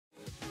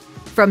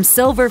From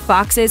silver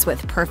foxes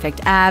with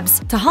perfect abs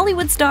to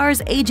Hollywood stars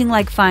aging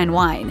like fine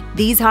wine,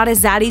 these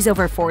hottest zaddies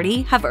over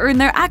 40 have earned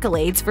their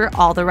accolades for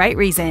all the right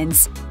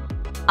reasons.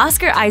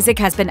 Oscar Isaac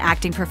has been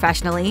acting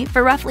professionally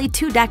for roughly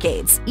 2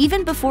 decades,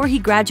 even before he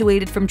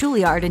graduated from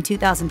Juilliard in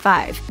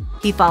 2005.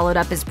 He followed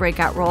up his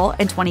breakout role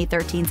in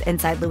 2013's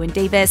Inside Llewyn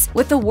Davis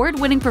with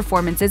award-winning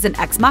performances in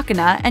Ex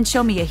Machina and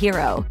Show Me a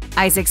Hero.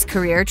 Isaac's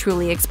career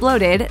truly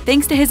exploded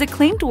thanks to his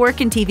acclaimed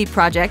work in TV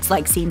projects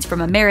like Scenes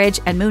from a Marriage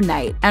and Moon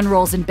Knight, and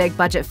roles in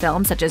big-budget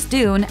films such as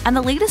Dune and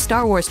the latest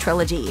Star Wars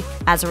trilogy.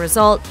 As a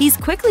result, he's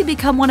quickly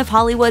become one of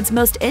Hollywood's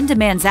most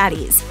in-demand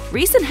zaddies.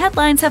 Recent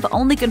headlines have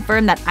only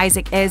confirmed that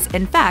Isaac is,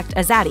 in fact,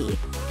 a zaddie.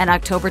 An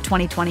October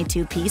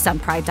 2022 piece on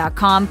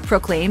Pride.com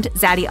proclaimed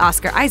Zaddy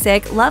Oscar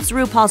Isaac loves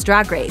RuPaul's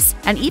Drag Race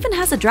and even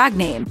has a drag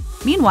name.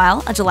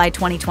 Meanwhile, a July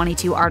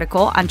 2022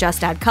 article on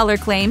Just Add Color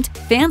claimed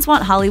fans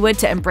want Hollywood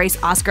to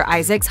embrace Oscar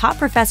Isaac's hot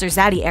Professor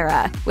Zaddy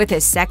era. With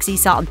his sexy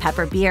salt and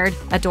pepper beard,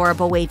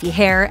 adorable wavy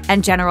hair,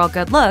 and general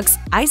good looks,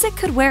 Isaac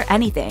could wear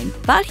anything,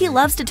 but he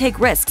loves to take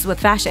risks with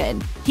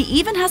fashion. He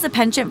even has a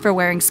penchant for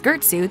wearing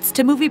skirt suits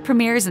to movie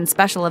premieres and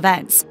special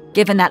events.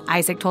 Given that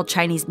Isaac told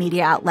Chinese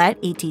media outlet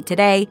ET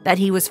Today that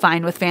he was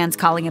fine with fans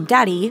calling him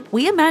daddy,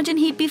 we imagine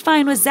he'd be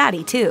fine with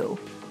zaddy too.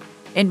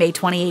 In May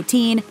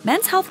 2018,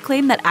 Men's Health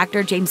claimed that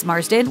actor James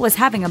Marsden was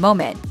having a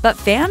moment, but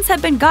fans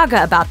had been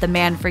gaga about the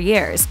man for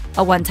years.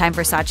 A one-time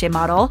Versace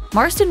model,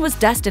 Marsden was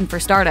destined for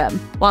stardom.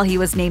 While he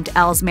was named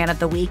Elle's Man of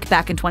the Week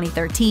back in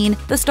 2013,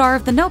 the star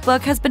of The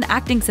Notebook has been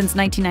acting since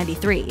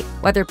 1993.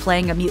 Whether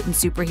playing a mutant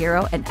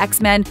superhero in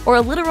X-Men or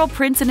a literal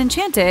prince in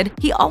Enchanted,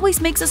 he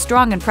always makes a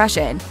strong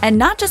impression, and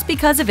not just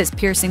because of his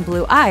piercing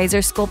blue eyes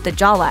or sculpted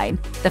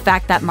jawline. The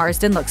fact that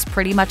Marsden looks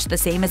pretty much the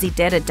same as he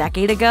did a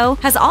decade ago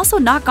has also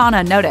not gone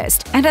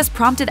unnoticed, and has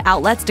prompted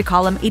outlets to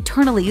call him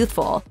eternally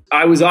youthful.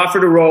 I was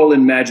offered a role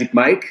in Magic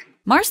Mike.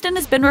 Marsden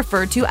has been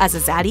referred to as a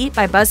zaddy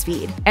by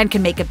BuzzFeed and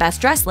can make a best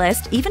dressed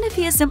list even if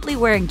he is simply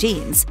wearing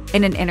jeans.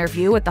 In an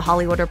interview with The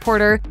Hollywood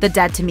Reporter, the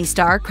Dead to Me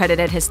star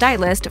credited his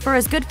stylist for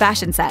his good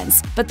fashion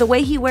sense, but the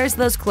way he wears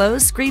those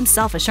clothes screams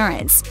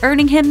self-assurance,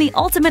 earning him the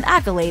ultimate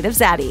accolade of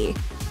zaddy.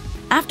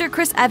 After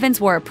Chris Evans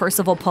wore a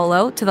Percival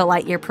polo to the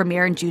Lightyear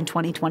premiere in June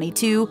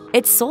 2022,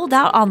 it sold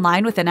out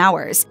online within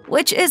hours,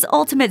 which is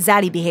ultimate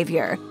zaddy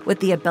behavior. With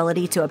the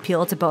ability to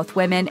appeal to both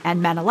women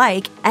and men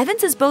alike,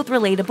 Evans is both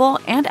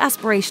relatable and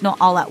aspirational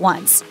all at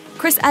once.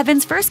 Chris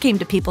Evans first came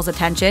to people's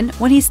attention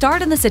when he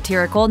starred in the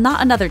satirical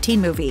Not Another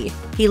Teen Movie.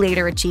 He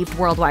later achieved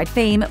worldwide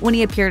fame when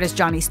he appeared as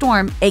Johnny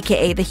Storm,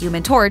 aka the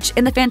Human Torch,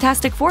 in the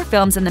Fantastic Four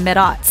films in the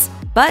mid-aughts.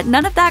 But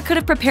none of that could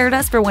have prepared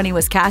us for when he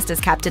was cast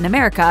as Captain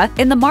America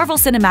in the Marvel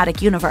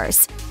Cinematic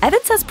Universe.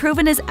 Evans has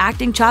proven his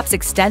acting chops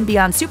extend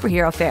beyond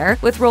superhero fare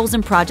with roles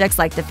in projects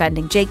like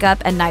Defending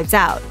Jacob and Knives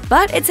Out.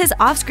 But it's his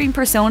off-screen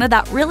persona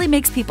that really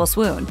makes people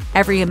swoon.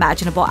 Every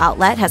imaginable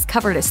outlet has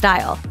covered his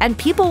style, and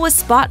people was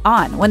spot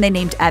on when they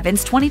named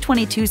Evans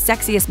 2022's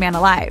Sexiest Man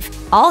Alive.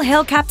 All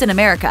hail Captain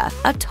America,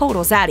 a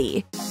total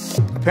zaddy.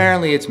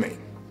 Apparently it's me,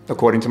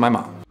 according to my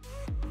mom.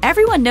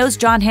 Everyone knows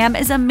Jon Hamm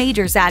is a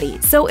major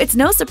zaddy, so it's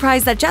no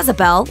surprise that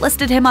Jezebel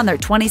listed him on their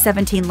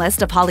 2017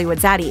 list of Hollywood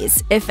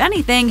zaddies. If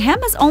anything,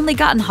 Hamm has only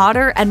gotten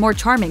hotter and more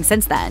charming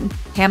since then.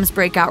 Hamm's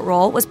breakout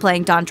role was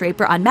playing Don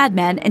Draper on Mad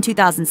Men in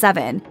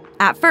 2007.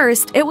 At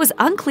first, it was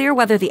unclear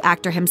whether the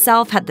actor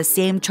himself had the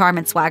same charm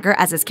and swagger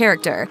as his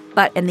character,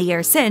 but in the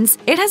years since,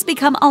 it has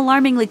become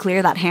alarmingly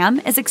clear that Hamm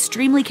is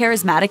extremely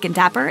charismatic and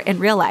dapper in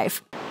real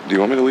life. Do you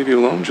want me to leave you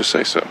alone? Just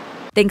say so.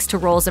 Thanks to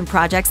roles in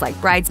projects like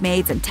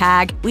Bridesmaids and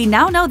Tag, we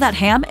now know that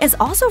Hamm is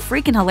also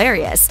freaking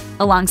hilarious.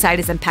 Alongside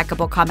his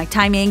impeccable comic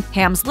timing,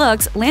 Hamm's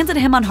looks landed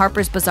him on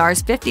Harper's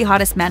Bazaar's 50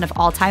 Hottest Men of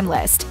All Time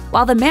list.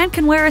 While the man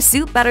can wear a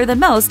suit better than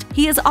most,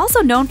 he is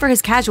also known for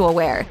his casual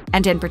wear,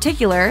 and in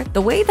particular,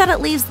 the way that it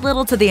leaves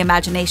little to the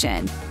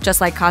imagination. Just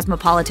like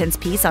Cosmopolitan's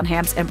piece on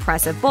Hamm's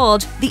impressive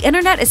bulge, the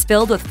internet is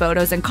filled with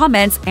photos and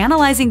comments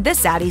analyzing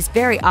this zaddie's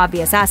very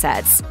obvious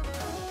assets.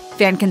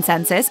 Fan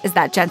consensus is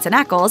that Jensen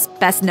Ackles,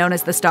 best known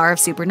as the star of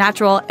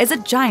Supernatural, is a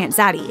giant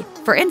zaddy.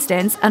 For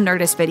instance, a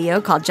Nerdist video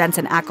called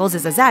Jensen Ackles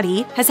is a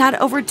zaddy has had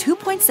over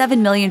 2.7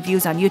 million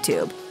views on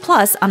YouTube.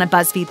 Plus, on a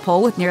BuzzFeed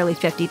poll with nearly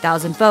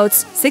 50,000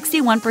 votes,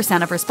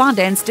 61% of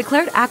respondents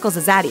declared Ackles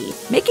a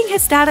zaddy, making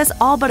his status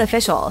all but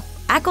official.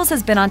 Ackles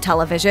has been on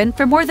television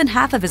for more than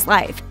half of his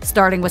life,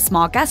 starting with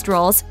small guest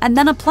roles and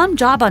then a plum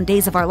job on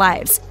Days of Our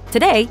Lives.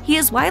 Today, he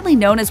is widely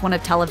known as one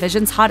of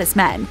television's hottest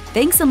men,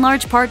 thanks in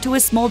large part to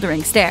his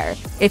smoldering stare.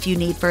 If you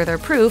need further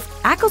proof,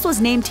 Ackles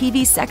was named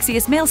TV's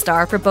sexiest male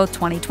star for both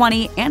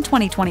 2020 and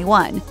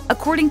 2021,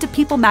 according to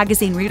People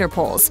magazine reader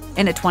polls.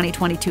 In a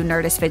 2022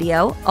 Nerdist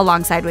video,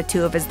 alongside with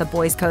 2 of his The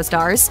Boys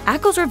co-stars,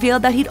 Ackles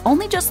revealed that he'd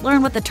only just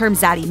learned what the term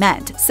zaddy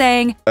meant,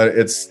 saying,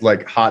 It's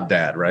like hot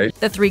dad, right?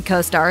 The 3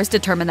 co-stars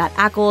determined that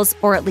Ackles,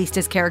 or at least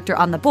his character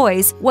on The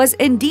Boys, was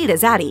indeed a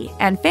zaddy,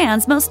 and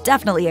fans most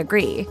definitely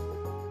agree.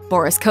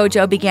 Boris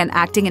Kodjoe began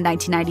acting in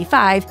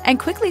 1995 and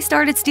quickly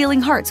started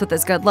stealing hearts with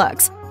his good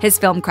looks. His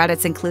film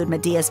credits include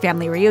Medea's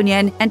Family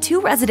Reunion and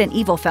 2 Resident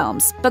Evil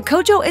films, but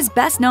Kodjoe is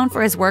best known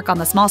for his work on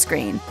the small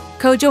screen.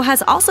 Kodjoe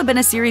has also been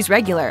a series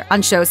regular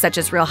on shows such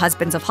as Real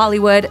Husbands of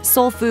Hollywood,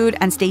 Soul Food,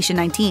 and Station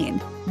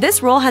 19.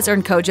 This role has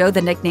earned Kodjoe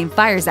the nickname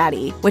Fire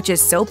Zaddy, which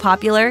is so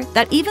popular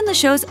that even the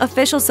show's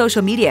official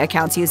social media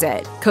accounts use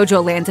it.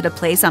 Kodjoe landed a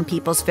place on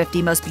People's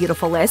 50 Most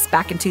Beautiful list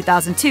back in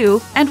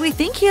 2002, and we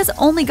think he has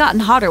only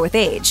gotten hotter with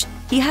age.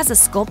 He has a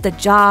sculpted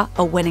jaw,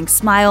 a winning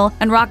smile,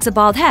 and rocks a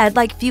bald head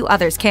like few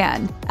others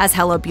can. As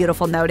Hello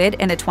Beautiful noted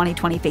in a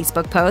 2020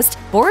 Facebook post,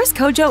 Boris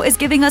Kodjoe is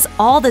giving us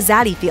all the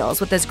zaddy feels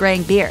with his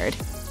graying beard.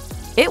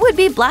 It would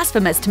be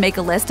blasphemous to make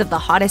a list of the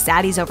hottest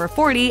zaddies over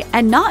 40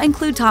 and not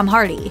include Tom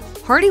Hardy.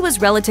 Hardy was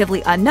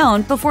relatively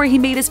unknown before he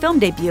made his film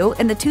debut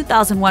in the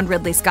 2001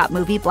 Ridley Scott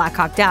movie Black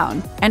Hawk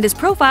Down, and his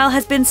profile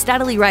has been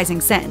steadily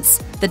rising since.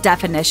 The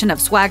definition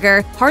of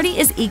swagger, Hardy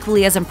is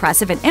equally as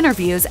impressive in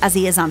interviews as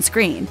he is on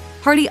screen.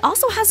 Hardy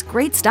also has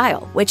great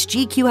style, which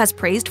GQ has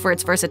praised for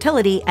its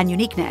versatility and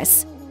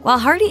uniqueness. While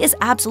Hardy is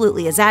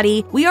absolutely a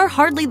zaddy, we are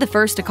hardly the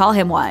first to call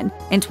him one.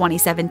 In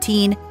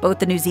 2017, both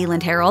the New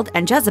Zealand Herald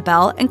and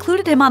Jezebel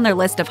included him on their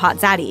list of hot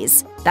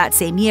zaddies. That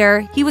same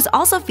year, he was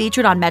also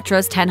featured on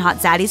Metro's 10 Hot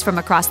Zaddies from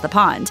Across the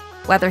Pond.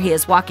 Whether he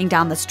is walking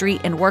down the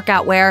street in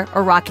workout wear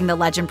or rocking the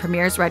Legend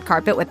premiere's red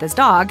carpet with his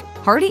dog,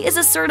 Hardy is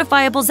a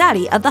certifiable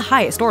zaddy of the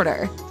highest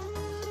order.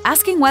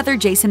 Asking whether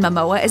Jason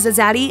Momoa is a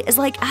zaddy is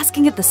like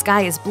asking if the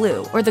sky is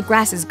blue or the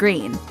grass is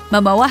green.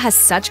 Momoa has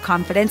such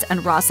confidence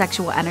and raw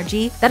sexual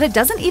energy that it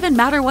doesn't even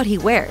matter what he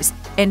wears.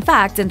 In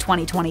fact, in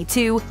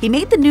 2022, he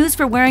made the news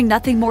for wearing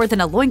nothing more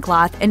than a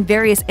loincloth in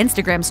various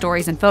Instagram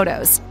stories and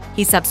photos.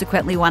 He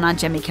subsequently went on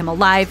Jimmy Kimmel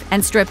Live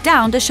and stripped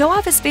down to show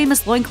off his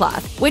famous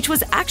loincloth, which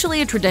was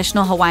actually a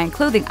traditional Hawaiian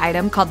clothing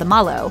item called the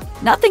malo.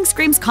 Nothing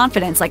screams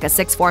confidence like a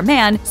 6'4"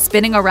 man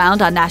spinning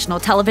around on national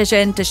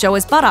television to show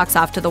his buttocks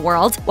off to the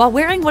world while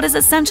wearing what is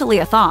essentially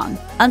a thong.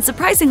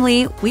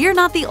 Unsurprisingly, we are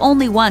not the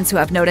only ones who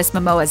have noticed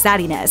Momoa's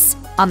zaddiness.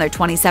 On their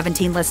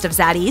 2017 list of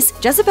zaddies,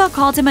 Jezebel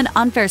called him an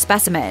unfair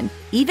specimen.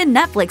 Even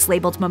Netflix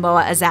labeled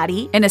Momoa a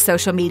zaddy in a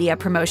social media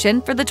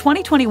promotion for the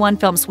 2021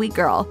 film Sweet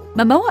Girl.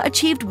 Momoa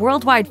achieved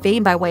worldwide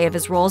fame by way of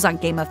his roles on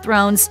Game of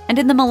Thrones and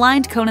in the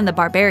maligned Conan the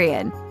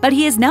Barbarian, but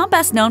he is now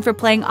best known for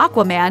playing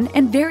Aquaman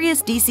in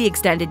various DC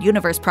Extended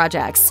Universe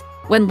projects.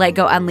 When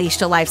LEGO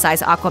unleashed a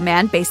life-size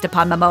Aquaman based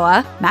upon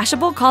Momoa,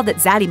 Mashable called it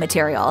zaddy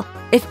material.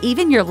 If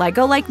even your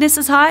LEGO likeness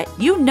is hot,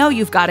 you know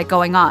you've got it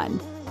going on.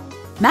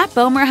 Matt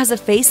Bomer has a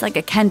face like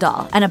a Ken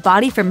doll and a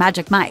body for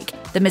Magic Mike.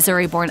 The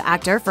Missouri-born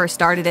actor first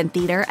started in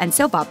theater and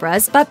soap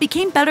operas, but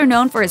became better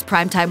known for his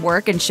primetime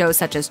work in shows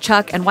such as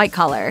Chuck and White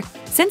Collar.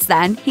 Since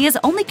then, he has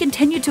only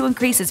continued to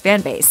increase his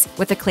fan base,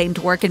 with acclaimed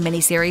work in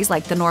miniseries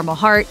like The Normal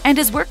Heart and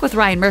his work with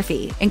Ryan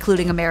Murphy,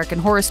 including American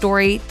Horror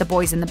Story, The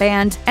Boys in the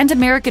Band, and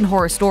American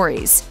Horror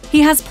Stories. He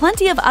has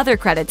plenty of other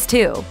credits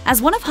too,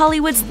 as one of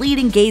Hollywood's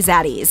leading gay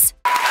zaddies.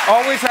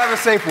 Always have a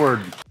safe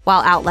word.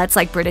 While outlets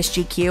like British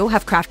GQ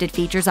have crafted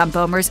features on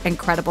Bomer's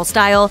incredible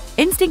style,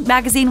 Instinct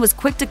magazine was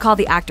quick to call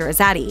the actor a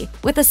zaddy.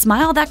 With a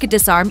smile that could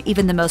disarm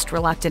even the most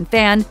reluctant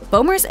fan,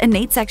 Bomer's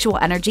innate sexual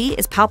energy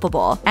is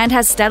palpable and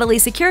has steadily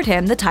secured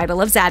him the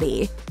title of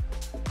zaddy.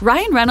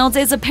 Ryan Reynolds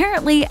is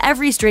apparently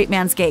every straight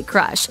man's gay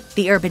crush.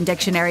 The Urban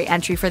Dictionary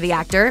entry for the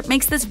actor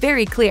makes this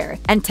very clear,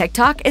 and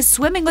TikTok is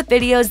swimming with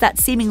videos that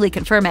seemingly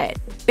confirm it.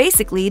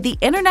 Basically, the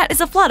internet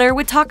is aflutter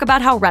with talk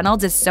about how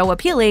Reynolds is so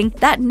appealing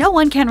that no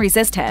one can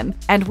resist him,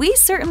 and we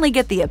certainly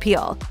get the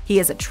appeal. He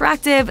is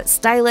attractive,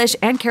 stylish,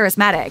 and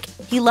charismatic.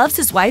 He loves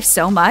his wife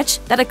so much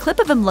that a clip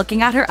of him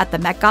looking at her at the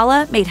Met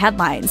Gala made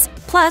headlines.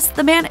 Plus,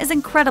 the man is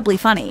incredibly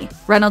funny.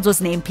 Reynolds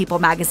was named People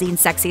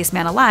magazine's Sexiest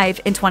Man Alive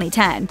in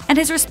 2010, and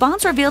his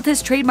response revealed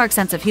his trademark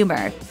sense of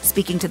humor.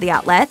 Speaking to the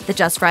outlet, the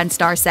Just Friends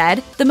star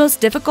said, "The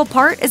most difficult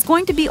part is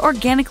going to be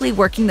organically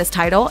working this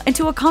title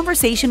into a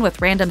conversation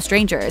with random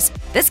strangers.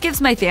 This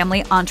gives my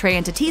family entree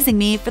into teasing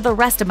me for the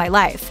rest of my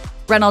life."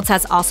 Reynolds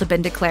has also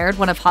been declared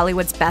one of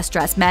Hollywood's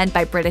best-dressed men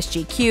by British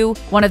GQ,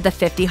 one of the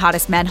 50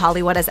 hottest men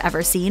Hollywood has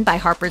ever seen by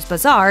Harper's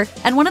Bazaar,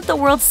 and one of the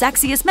world's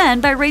sexiest men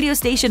by radio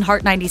station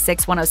Heart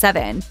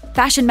 96.107.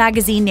 Fashion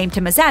magazine named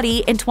him a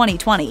zaddy in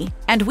 2020,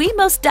 and we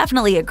most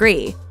definitely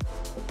agree.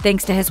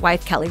 Thanks to his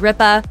wife Kelly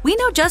Ripa, we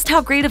know just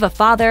how great of a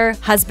father,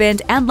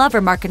 husband, and lover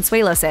Mark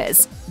Consuelos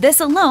is. This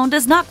alone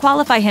does not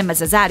qualify him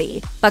as a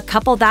zaddy, but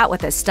couple that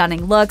with his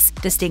stunning looks,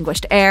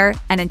 distinguished air,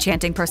 and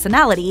enchanting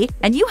personality,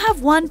 and you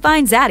have one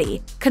fine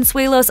zaddy.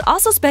 Consuelos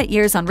also spent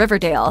years on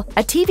Riverdale,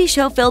 a TV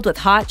show filled with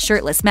hot,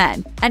 shirtless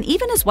men, and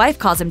even his wife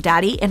calls him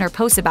daddy in her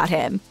posts about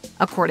him.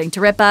 According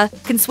to Ripa,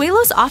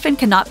 Consuelos often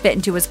cannot fit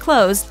into his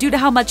clothes due to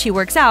how much he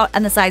works out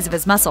and the size of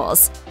his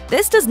muscles.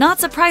 This does not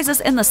surprise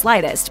us in the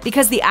slightest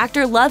because the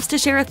actor loves to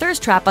share a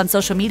thirst trap on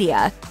social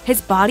media.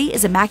 His body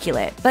is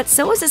immaculate, but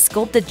so is his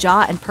sculpted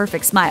jaw and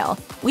perfect smile.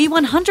 We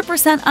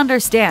 100%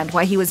 understand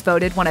why he was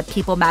voted one of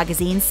People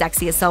magazine's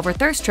Sexiest Silver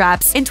Thirst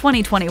Traps in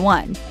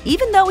 2021,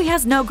 even though he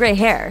has no gray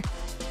hair.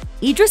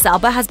 Idris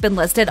Elba has been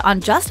listed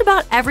on just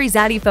about every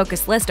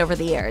Zaddy-focused list over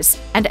the years,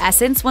 and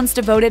Essence once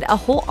devoted a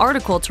whole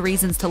article to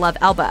reasons to love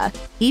Elba.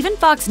 Even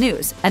Fox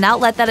News, an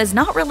outlet that is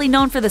not really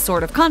known for this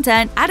sort of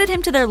content, added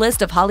him to their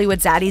list of Hollywood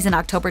Zaddies in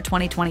October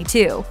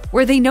 2022,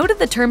 where they noted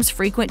the term's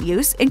frequent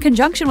use in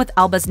conjunction with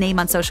Elba's name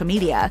on social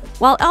media.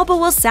 While Elba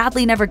will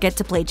sadly never get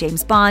to play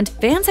James Bond,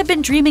 fans have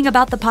been dreaming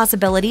about the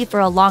possibility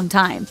for a long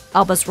time.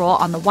 Elba's role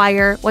on The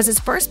Wire was his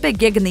first big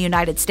gig in the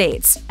United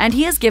States, and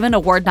he has given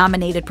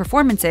award-nominated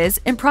performances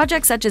in projects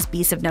such as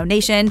Beasts of No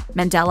Nation,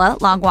 Mandela,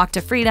 Long Walk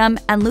to Freedom,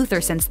 and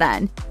Luther since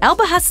then.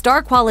 Elba has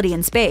star quality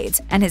in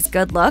spades, and his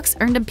good looks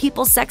earned him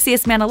People's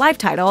Sexiest Man Alive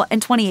title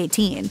in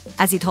 2018.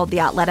 As he told the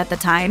outlet at the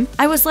time,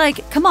 "I was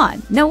like, come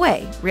on, no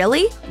way,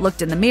 really?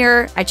 Looked in the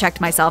mirror, I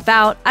checked myself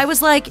out, I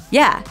was like,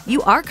 yeah,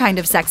 you are kind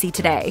of sexy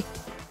today."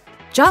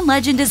 John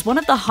Legend is one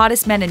of the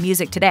hottest men in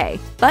music today,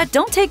 but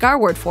don't take our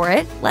word for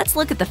it, let's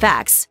look at the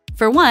facts.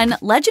 For one,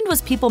 Legend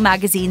was People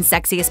magazine's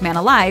Sexiest Man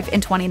Alive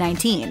in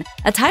 2019,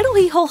 a title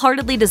he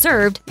wholeheartedly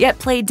deserved, yet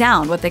played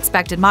down with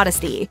expected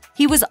modesty.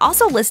 He was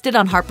also listed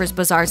on Harper's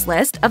Bazaar's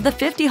list of the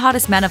 50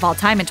 hottest men of all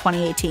time in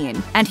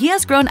 2018, and he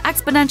has grown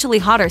exponentially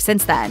hotter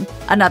since then.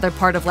 Another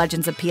part of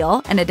Legend's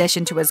appeal, in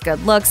addition to his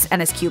good looks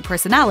and his cute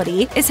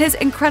personality, is his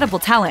incredible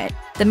talent.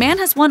 The man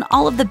has won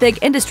all of the big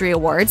industry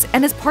awards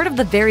and is part of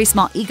the very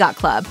small EGOT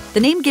Club, the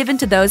name given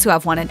to those who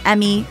have won an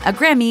Emmy, a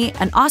Grammy,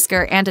 an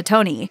Oscar, and a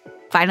Tony.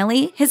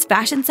 Finally, his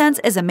fashion sense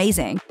is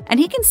amazing, and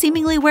he can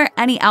seemingly wear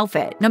any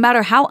outfit, no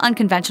matter how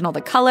unconventional the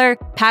color,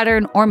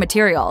 pattern, or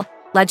material.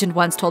 Legend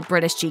once told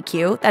British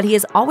GQ that he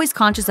is always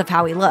conscious of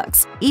how he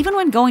looks, even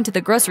when going to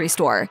the grocery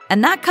store,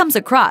 and that comes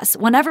across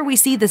whenever we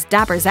see this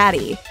dapper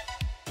Zaddy.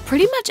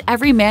 Pretty much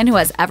every man who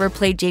has ever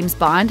played James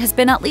Bond has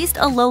been at least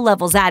a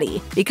low-level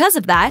Zaddy. Because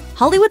of that,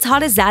 Hollywood's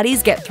hottest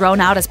Zaddies get thrown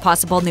out as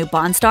possible new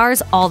Bond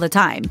stars all the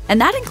time,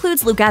 and that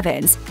includes Luke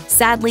Evans.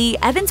 Sadly,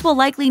 Evans will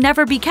likely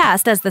never be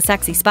cast as the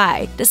sexy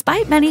spy,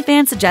 despite many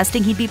fans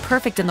suggesting he'd be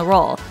perfect in the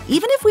role.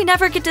 Even if we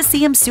never get to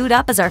see him suit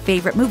up as our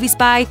favorite movie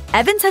spy,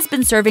 Evans has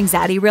been serving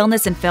Zaddy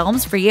realness in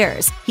films for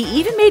years. He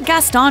even made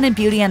Gaston in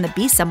Beauty and the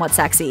Beast somewhat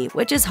sexy,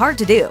 which is hard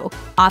to do.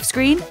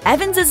 Off-screen,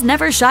 Evans is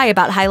never shy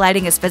about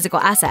highlighting his physical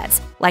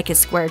assets, like his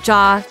square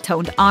jaw,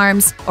 toned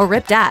arms, or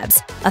ripped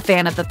abs. A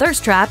fan of the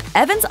thirst trap,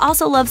 Evans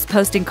also loves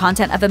posting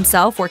content of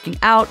himself working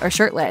out or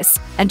shirtless.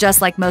 And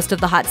just like most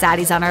of the hot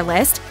Zaddies on our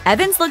list,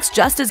 Evans looks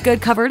just as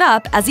good covered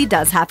up as he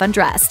does half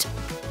undressed.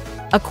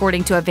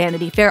 According to a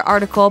Vanity Fair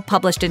article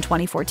published in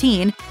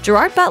 2014,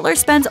 Gerard Butler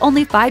spends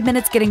only 5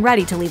 minutes getting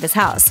ready to leave his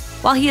house.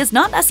 While he is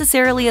not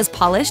necessarily as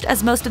polished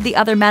as most of the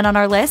other men on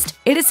our list,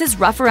 it is his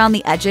rough around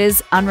the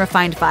edges,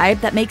 unrefined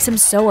vibe that makes him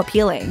so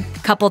appealing.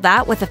 Couple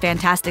that with a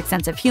fantastic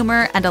sense of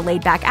humor and a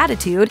laid-back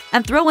attitude,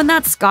 and throw in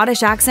that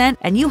Scottish accent,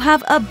 and you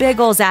have a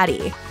big ol'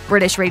 Zaddy.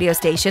 British radio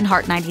station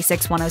Heart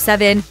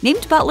 96.107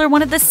 named Butler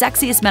one of the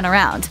sexiest men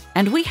around,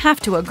 and we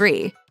have to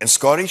agree. In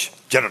Scottish,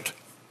 Gerard.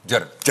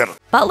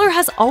 Butler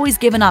has always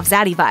given off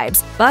Zaddy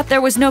vibes, but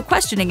there was no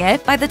questioning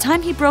it by the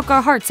time he broke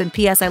our hearts in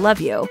P.S. I Love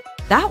You.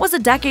 That was a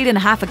decade and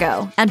a half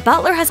ago, and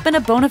Butler has been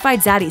a bona fide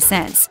Zaddy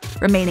since.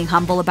 Remaining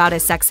humble about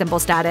his sex symbol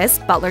status,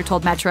 Butler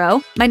told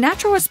Metro, "My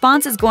natural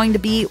response is going to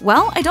be,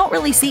 well, I don't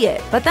really see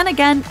it, but then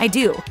again, I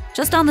do.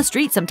 Just on the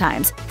street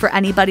sometimes. For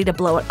anybody to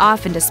blow it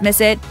off and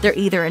dismiss it, they're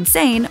either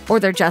insane,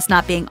 or they're just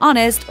not being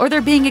honest, or they're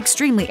being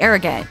extremely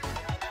arrogant."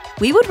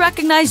 We would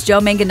recognize Joe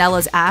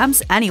Manganiello's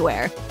abs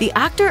anywhere. The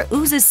actor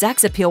oozes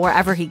sex appeal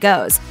wherever he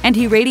goes, and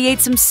he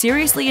radiates some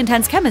seriously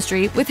intense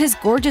chemistry with his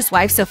gorgeous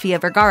wife Sofia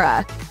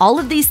Vergara. All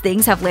of these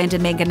things have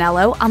landed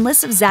Manganiello on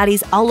lists of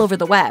Zaddies all over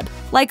the web.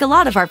 Like a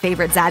lot of our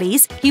favorite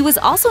Zaddies, he was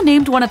also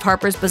named one of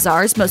Harper's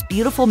Bazaar's most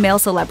beautiful male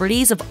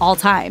celebrities of all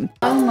time.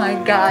 Oh my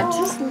God,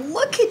 just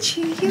look at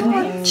you. You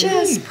are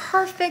just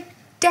perfect.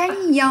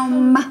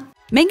 Damn.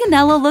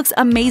 Manganiello looks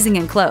amazing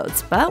in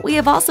clothes, but we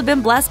have also been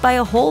blessed by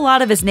a whole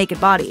lot of his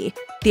naked body.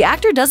 The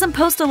actor doesn't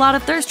post a lot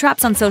of thirst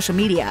traps on social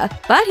media,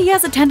 but he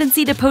has a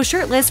tendency to post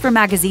shirtless for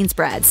magazine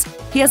spreads.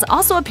 He has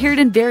also appeared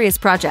in various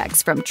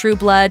projects, from True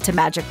Blood to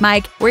Magic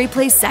Mike, where he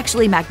plays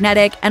sexually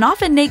magnetic and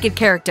often naked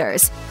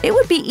characters. It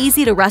would be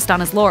easy to rest on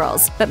his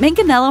laurels, but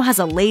Manganiello has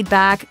a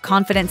laid-back,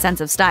 confident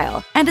sense of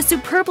style and a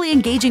superbly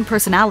engaging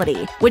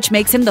personality, which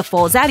makes him the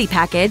full Zaddy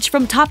package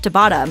from top to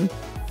bottom.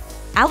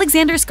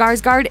 Alexander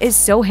Skarsgård is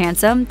so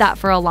handsome that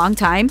for a long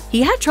time,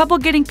 he had trouble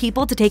getting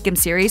people to take him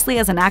seriously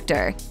as an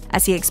actor.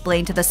 As he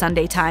explained to the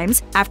Sunday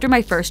Times, "After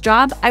my first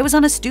job, I was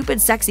on a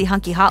stupid sexy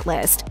hunky hot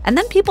list, and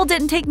then people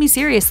didn't take me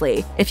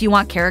seriously. If you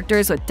want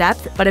characters with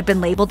depth but have been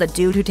labeled a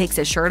dude who takes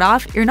his shirt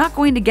off, you're not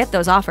going to get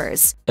those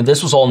offers." And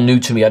this was all new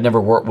to me. I'd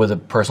never worked with a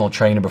personal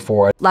trainer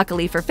before.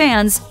 Luckily for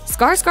fans,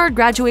 Skarsgård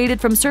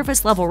graduated from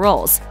surface-level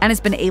roles and has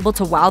been able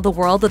to wow the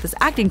world with his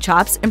acting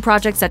chops in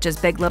projects such as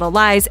Big Little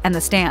Lies and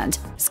The Stand.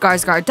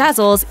 Skarsgård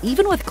dazzles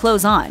even with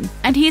clothes on,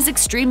 and he is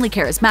extremely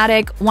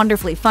charismatic,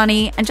 wonderfully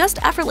funny, and just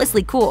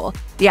effortlessly cool.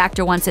 The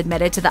actor once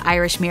admitted to the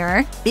Irish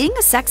Mirror, "Being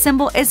a sex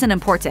symbol isn't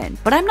important,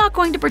 but I'm not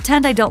going to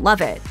pretend I don't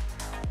love it."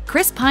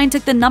 Chris Pine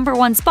took the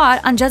 #1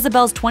 spot on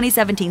Jezebel's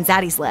 2017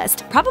 Zaddies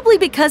list, probably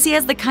because he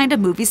has the kind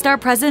of movie star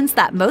presence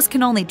that most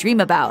can only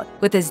dream about.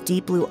 With his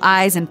deep blue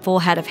eyes and full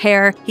head of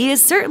hair, he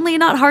is certainly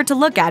not hard to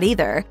look at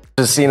either.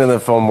 There's a scene in the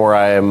film where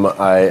I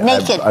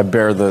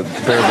bear the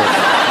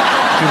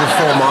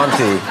full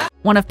Monty.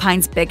 One of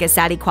Pine's biggest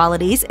Zaddy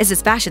qualities is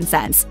his fashion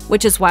sense,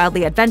 which is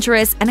wildly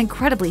adventurous and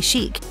incredibly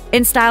chic.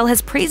 InStyle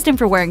has praised him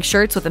for wearing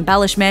shirts with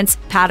embellishments,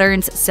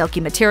 patterns, silky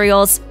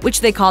materials,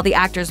 which they call the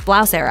actor's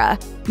blouse era.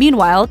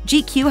 Meanwhile,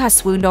 GQ has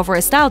swooned over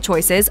his style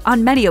choices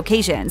on many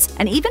occasions,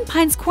 and even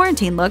Pine's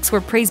quarantine looks were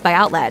praised by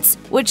outlets,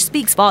 which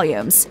speaks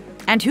volumes.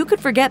 And who could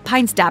forget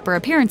Pine's dapper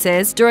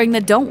appearances during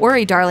the Don't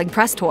Worry Darling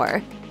press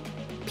tour?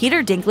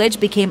 Peter Dinklage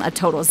became a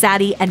total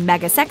zaddy and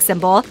mega sex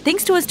symbol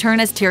thanks to his turn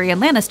as Tyrion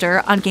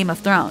Lannister on Game of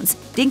Thrones.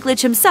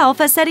 Dinklage himself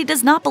has said he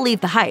does not believe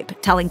the hype,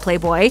 telling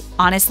Playboy,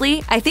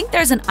 "Honestly, I think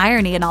there's an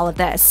irony in all of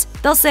this.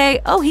 They'll say,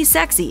 oh, he's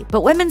sexy,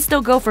 but women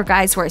still go for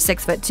guys who are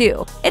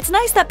 6'2". It's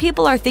nice that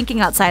people are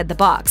thinking outside the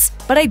box,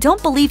 but I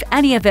don't believe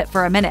any of it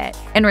for a minute."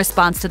 In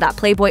response to that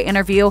Playboy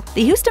interview,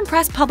 the Houston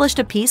Press published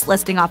a piece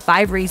listing off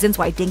 5 reasons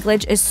why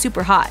Dinklage is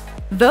super hot.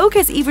 Vogue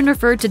has even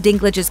referred to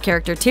Dinklage's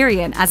character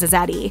Tyrion as a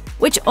zaddy,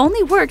 which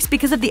only works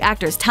because of the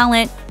actor's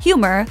talent,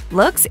 humor,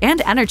 looks,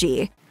 and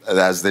energy.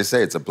 As they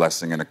say, it's a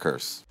blessing and a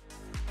curse.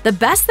 The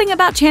best thing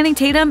about Channing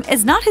Tatum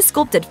is not his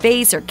sculpted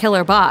face or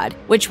killer bod,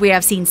 which we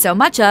have seen so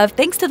much of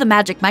thanks to the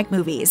Magic Mike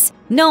movies.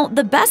 No,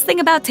 the best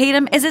thing about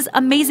Tatum is his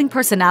amazing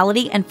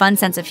personality and fun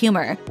sense of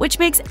humor, which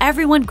makes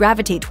everyone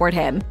gravitate toward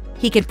him.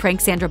 He can prank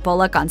Sandra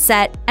Bullock on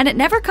set, and it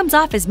never comes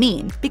off as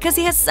mean because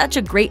he has such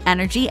a great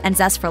energy and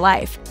zest for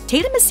life.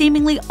 Tatum is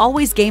seemingly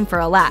always game for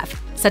a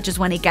laugh, such as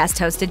when he guest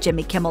hosted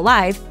Jimmy Kimmel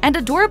Live and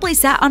adorably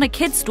sat on a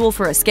kid's stool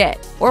for a skit,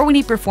 or when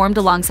he performed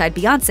alongside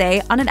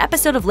Beyoncé on an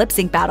episode of Lip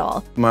Sync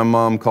Battle. My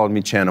mom called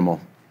me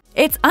Chanimal.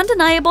 It's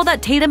undeniable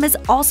that Tatum is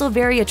also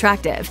very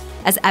attractive,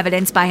 as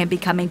evidenced by him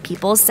becoming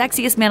People's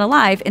Sexiest Man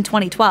Alive in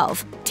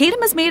 2012.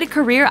 Tatum has made a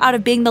career out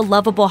of being the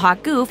lovable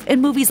hot goof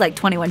in movies like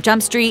 21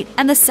 Jump Street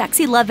and the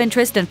sexy love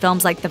interest in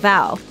films like The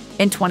Vow.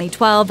 In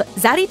 2012,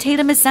 Zaddy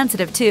Tatum is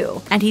sensitive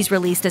too, and he's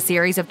released a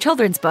series of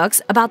children's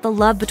books about the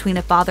love between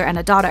a father and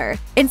a daughter,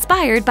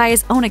 inspired by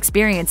his own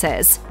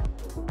experiences.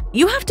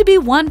 You have to be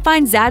one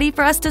fine zaddy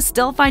for us to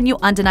still find you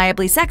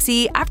undeniably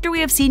sexy after we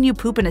have seen you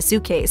poop in a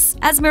suitcase,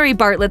 as Mary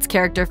Bartlett's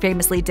character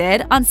famously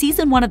did on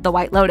Season 1 of The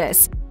White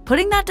Lotus.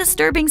 Putting that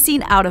disturbing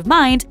scene out of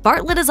mind,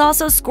 Bartlett is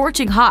also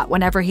scorching hot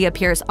whenever he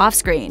appears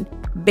off-screen.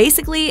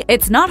 Basically,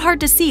 it's not hard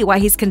to see why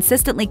he's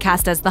consistently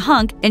cast as the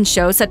hunk in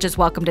shows such as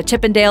Welcome to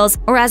Chippendales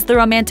or as the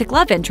romantic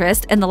love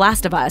interest in The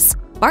Last of Us.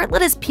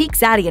 Bartlett is peak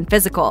zaddy in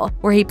Physical,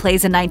 where he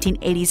plays a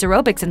 1980s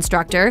aerobics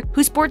instructor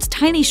who sports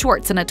tiny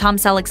shorts and a Tom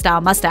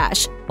Selleck-style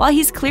mustache. While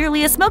he's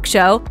clearly a smoke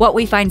show, what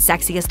we find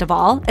sexiest of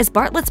all is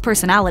Bartlett's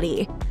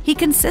personality. He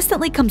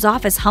consistently comes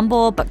off as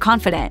humble but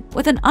confident,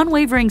 with an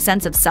unwavering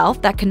sense of self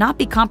that cannot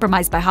be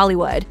compromised by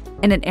Hollywood.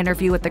 In an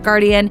interview with The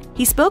Guardian,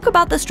 he spoke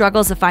about the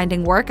struggles of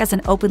finding work as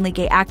an openly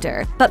gay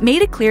actor, but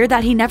made it clear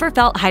that he never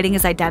felt hiding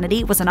his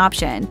identity was an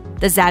option.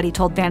 The zaddy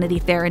told Vanity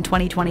Fair in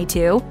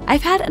 2022,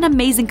 "I've had an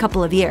amazing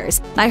couple of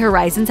years. My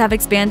horizons have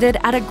expanded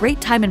at a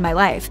great time in my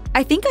life.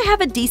 I think I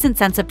have a decent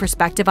sense of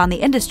perspective on the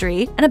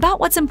industry and about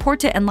what's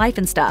important in life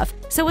and stuff,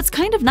 so it's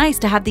kind of nice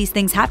to have these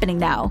things happening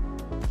now."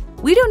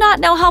 We do not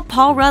know how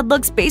Paul Rudd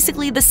looks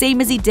basically the same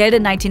as he did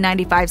in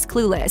 1995's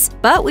Clueless,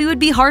 but we would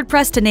be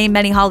hard-pressed to name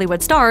many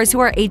Hollywood stars who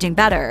are aging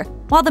better.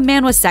 While the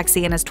man was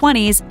sexy in his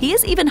 20s, he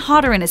is even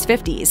hotter in his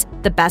 50s.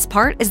 The best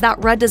part is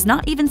that Rudd does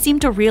not even seem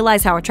to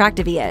realize how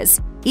attractive he is,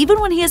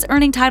 even when he is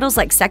earning titles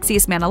like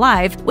Sexiest Man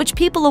Alive, which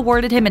People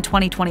awarded him in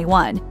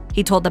 2021.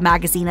 He told the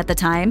magazine at the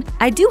time,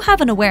 "I do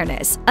have an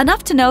awareness,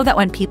 enough to know that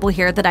when people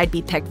hear that I'd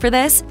be picked for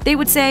this, they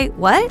would say,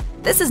 'What?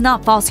 This is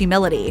not false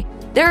humility.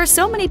 There are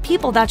so many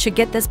people that should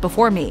get this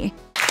before me.'"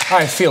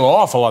 I feel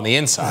awful on the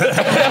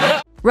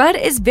inside. Rudd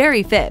is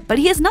very fit, but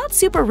he is not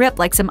super ripped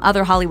like some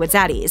other Hollywood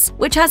zaddies,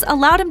 which has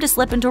allowed him to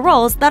slip into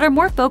roles that are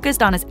more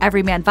focused on his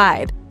everyman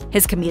vibe.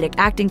 His comedic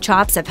acting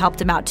chops have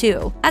helped him out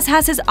too, as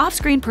has his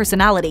off-screen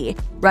personality.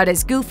 Rudd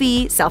is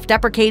goofy,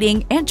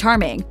 self-deprecating, and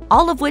charming,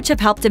 all of which have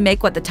helped him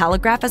make what The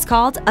Telegraph has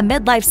called a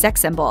midlife sex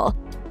symbol.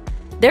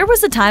 There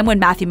was a time when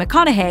Matthew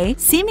McConaughey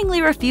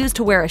seemingly refused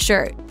to wear a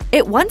shirt.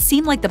 It once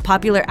seemed like the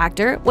popular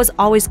actor was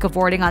always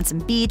cavorting on some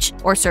beach,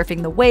 or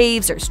surfing the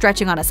waves, or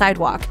stretching on a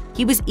sidewalk.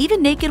 He was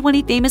even naked when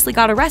he famously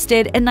got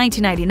arrested in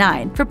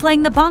 1999 for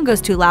playing the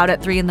bongos too loud at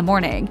 3 in the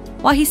morning.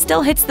 While he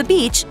still hits the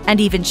beach,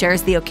 and even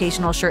shares the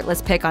occasional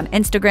shirtless pic on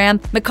Instagram,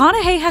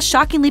 McConaughey has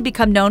shockingly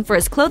become known for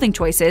his clothing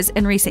choices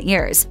in recent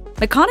years.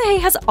 McConaughey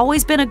has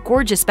always been a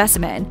gorgeous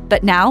specimen,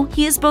 but now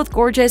he is both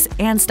gorgeous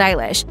and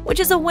stylish, which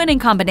is a winning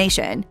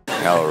combination.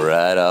 All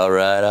right.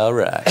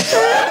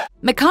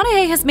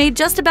 McConaughey has made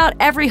just about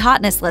every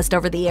hotness list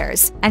over the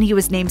years, and he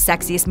was named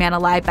Sexiest Man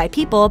Alive by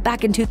People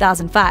back in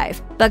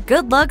 2005. But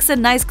good looks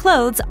and nice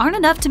clothes aren't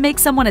enough to make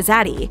someone a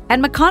zaddy,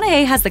 and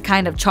McConaughey has the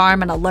kind of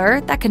charm and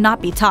allure that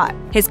cannot be taught.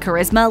 His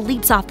charisma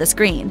leaps off the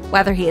screen,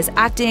 whether he is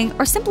acting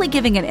or simply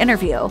giving an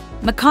interview.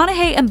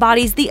 McConaughey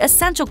embodies the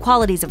essential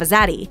qualities of a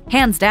zaddy,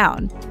 hands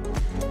down.